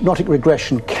 hypnotic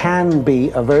regression can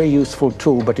be a very useful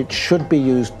tool, but it should be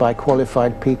used by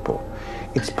qualified people.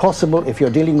 It's possible, if you're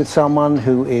dealing with someone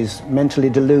who is mentally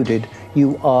deluded,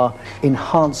 you are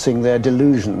enhancing their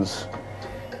delusions.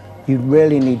 You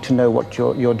really need to know what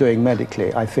you're doing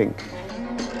medically, I think.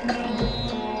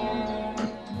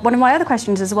 One of my other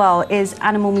questions as well is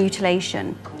animal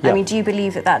mutilation. Yeah. I mean, do you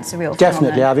believe that that's a real Definitely.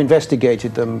 phenomenon? I've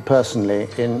investigated them personally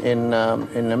in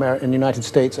the United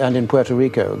States and in Puerto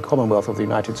Rico, Commonwealth of the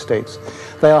United States.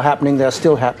 They are happening, they're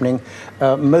still happening,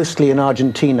 mostly in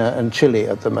Argentina and Chile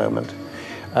at the moment.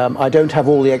 I don't have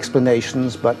all the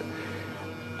explanations, but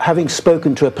having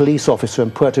spoken to a police officer in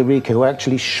Puerto Rico who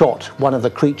actually shot one of the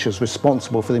creatures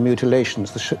responsible for the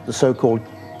mutilations, the so-called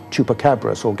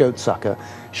chupacabras, or goat sucker,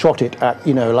 shot it at,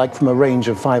 you know, like from a range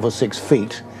of 5 or 6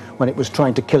 feet when it was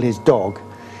trying to kill his dog.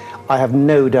 I have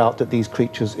no doubt that these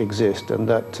creatures exist, and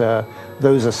that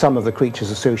those are some of the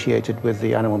creatures associated with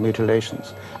the animal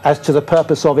mutilations. As to the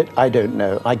purpose of it, I don't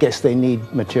know. I guess they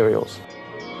need materials.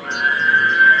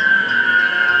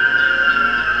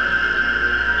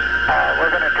 We're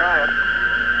going to try it.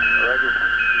 Roger.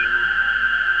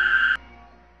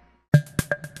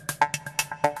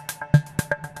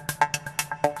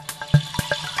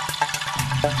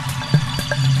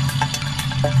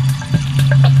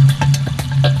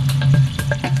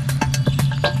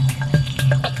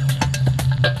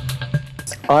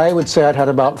 I would say I'd had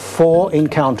about 4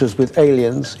 encounters with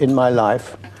aliens in my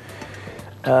life,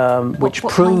 which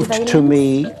what kind of proved to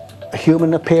me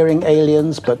human-appearing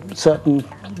aliens, but certain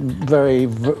very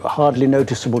hardly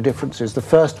noticeable differences. The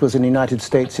first was in the United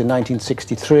States in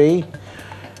 1963.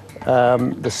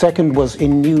 The second was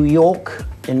in New York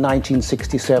in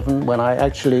 1967, when I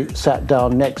actually sat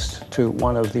down next to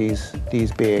one of these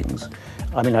beings.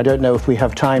 I mean, I don't know if we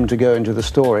have time to go into the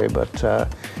story, but...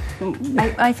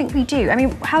 I think we do. I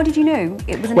mean, how did you know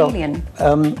it was an alien?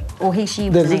 Or he, she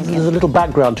was an alien? There's a little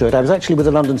background to it. I was actually with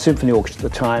the London Symphony Orchestra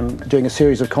at the time, doing a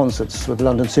series of concerts with the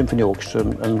London Symphony Orchestra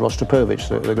and Rostropovich,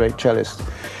 the great cellist.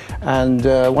 And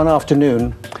one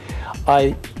afternoon,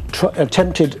 I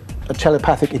attempted a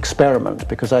telepathic experiment,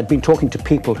 because I'd been talking to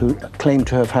people who claimed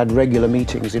to have had regular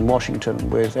meetings in Washington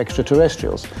with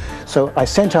extraterrestrials. So I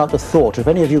sent out the thought, if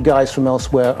any of you guys from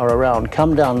elsewhere are around,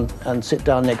 come down and sit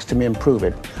down next to me and prove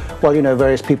it. Well, you know,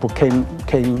 various people came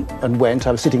and went.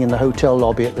 I was sitting in the hotel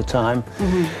lobby at the time.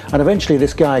 And eventually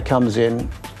this guy comes in,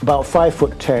 about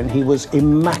 5'10". He was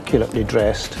immaculately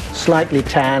dressed, slightly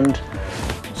tanned,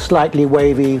 slightly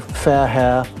wavy, fair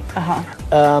hair.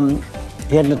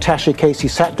 He had an attaché case. He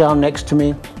sat down next to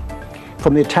me.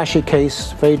 From the attaché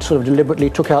case, very sort of deliberately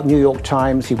took out New York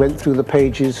Times. He went through the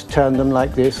pages, turned them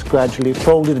like this, gradually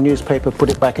folded the newspaper, put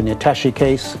it back in the attaché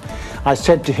case. I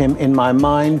said to him in my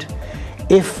mind,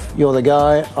 if you're the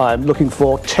guy I'm looking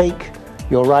for, take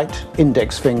your right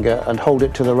index finger and hold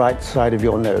it to the right side of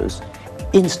your nose.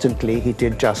 Instantly, he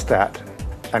did just that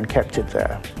and kept it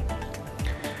there.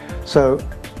 So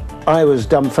I was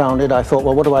dumbfounded. I thought,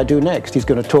 well, what do I do next? He's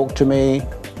going to talk to me,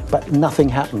 but nothing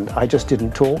happened. I just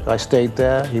didn't talk. I stayed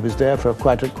there. He was there for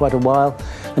quite a while.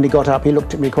 And he got up, he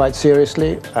looked at me quite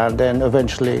seriously, and then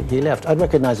eventually he left. I'd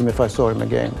recognize him if I saw him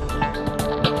again.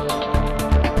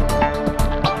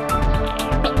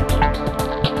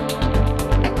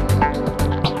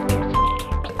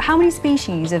 How many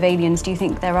species of aliens do you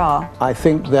think there are? I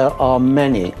think there are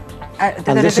many. That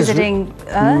are visiting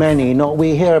Earth? Many.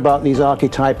 We hear about these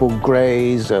archetypal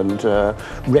greys and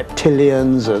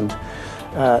reptilians and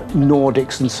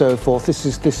Nordics and so forth.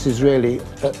 This is really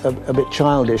a bit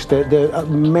childish. There are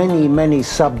many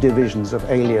subdivisions of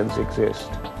aliens exist,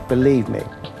 believe me.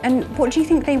 And what do you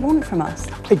think they want from us?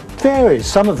 It varies.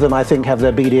 Some of them, I think, have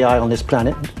their beady eye on this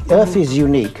planet. Earth is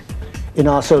unique in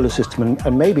our solar system,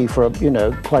 and maybe for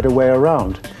quite a way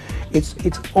around. It's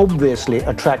obviously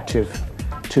attractive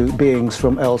to beings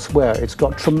from elsewhere. It's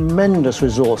got tremendous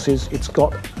resources, it's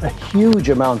got a huge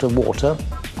amount of water,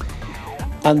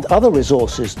 and other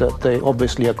resources that they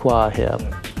obviously acquire here.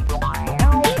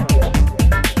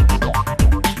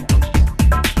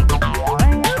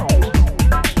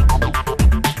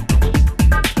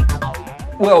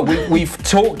 Well, we've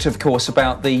talked, of course,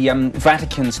 about the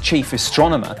Vatican's chief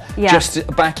astronomer just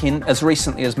back in as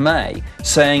recently as May,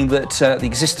 saying that the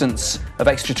existence of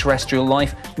extraterrestrial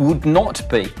life would not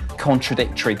be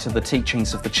contradictory to the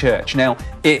teachings of the Church. Now,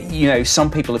 some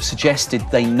people have suggested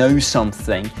they know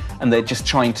something and they're just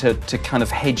trying to kind of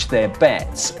hedge their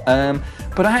bets.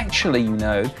 But actually,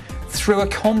 through a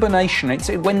combination,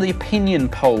 when the opinion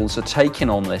polls are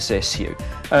taken on this issue,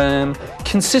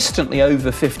 consistently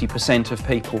over 50% of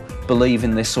people believe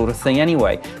in this sort of thing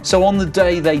anyway. So on the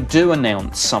day they do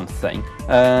announce something,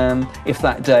 if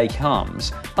that day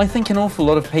comes, I think an awful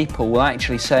lot of people will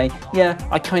actually say, yeah,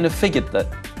 I kind of figured that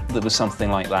there was something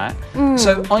like that.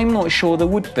 So I'm not sure there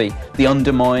would be. The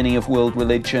undermining of world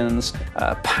religions,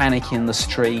 panic in the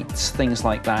streets, things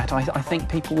like that. I think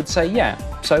people would say, yeah,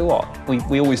 so what?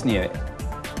 We always knew it.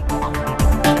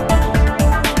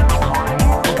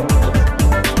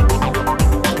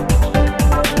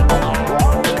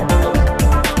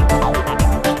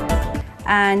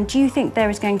 And do you think there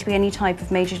is going to be any type of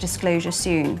major disclosure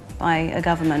soon by a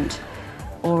government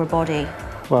or a body?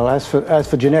 Well, as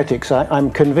for genetics, I'm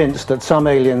convinced that some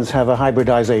aliens have a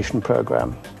hybridization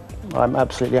program. I'm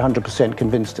absolutely 100%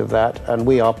 convinced of that, and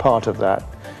we are part of that.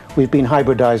 We've been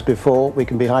hybridized before, we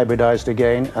can be hybridized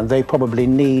again, and they probably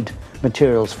need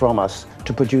materials from us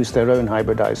to produce their own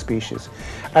hybridized species.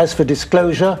 As for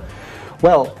disclosure,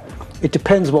 well, it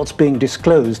depends what's being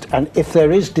disclosed, and if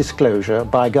there is disclosure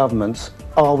by governments,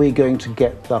 are we going to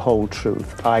get the whole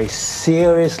truth? I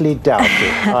seriously doubt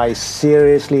it. I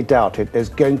seriously doubt it. There's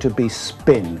going to be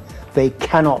spin. They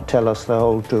cannot tell us the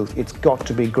whole truth. It's got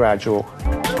to be gradual.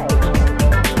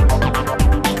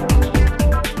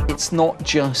 It's not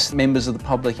just members of the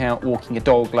public out walking a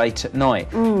dog late at night.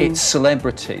 It's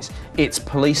celebrities, it's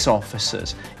police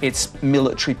officers, it's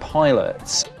military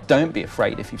pilots. Don't be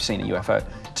afraid if you've seen a UFO.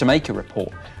 to make a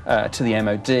report to the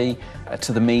MOD,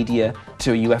 to the media,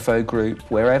 to a UFO group,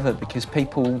 wherever, because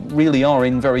people really are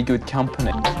in very good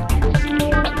company.